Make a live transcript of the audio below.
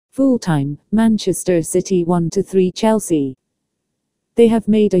Full-time, Manchester City 1-3 Chelsea. They have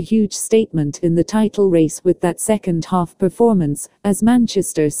made a huge statement in the title race with that second-half performance, as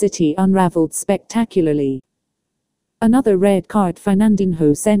Manchester City unravelled spectacularly. Another red card,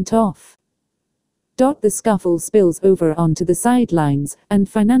 Fernandinho sent off. The scuffle spills over onto the sidelines, and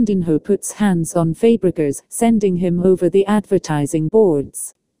Fernandinho puts hands on Fàbregas, sending him over the advertising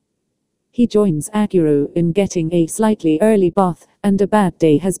boards. He joins Agüero in getting a slightly early bath, and a bad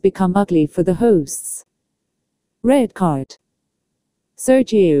day has become ugly for the hosts. Red card.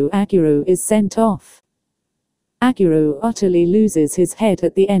 Sergio Agüero is sent off. Agüero utterly loses his head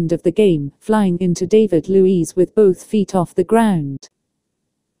at the end of the game, flying into David Luiz with both feet off the ground.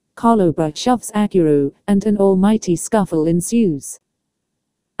 Chalobah shoves Agüero, and an almighty scuffle ensues.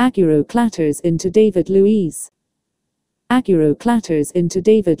 Agüero clatters into David Luiz. Agüero clatters into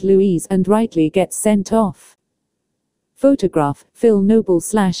David Luiz and rightly gets sent off. Photograph, Phil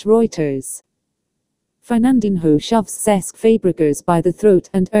Noble/Reuters. Fernandinho shoves Cesc Fabregas by the throat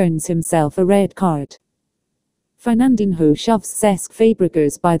and earns himself a red card. Fernandinho shoves Cesc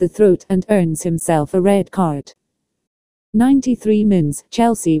Fabregas by the throat and earns himself a red card. 93 mins.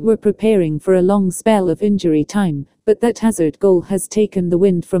 Chelsea were preparing for a long spell of injury time, but that hazard goal has taken the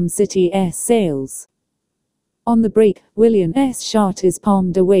wind from City's sails. On the break, Willian's shot is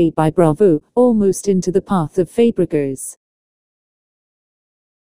palmed away by Bravo, almost into the path of Fàbregas.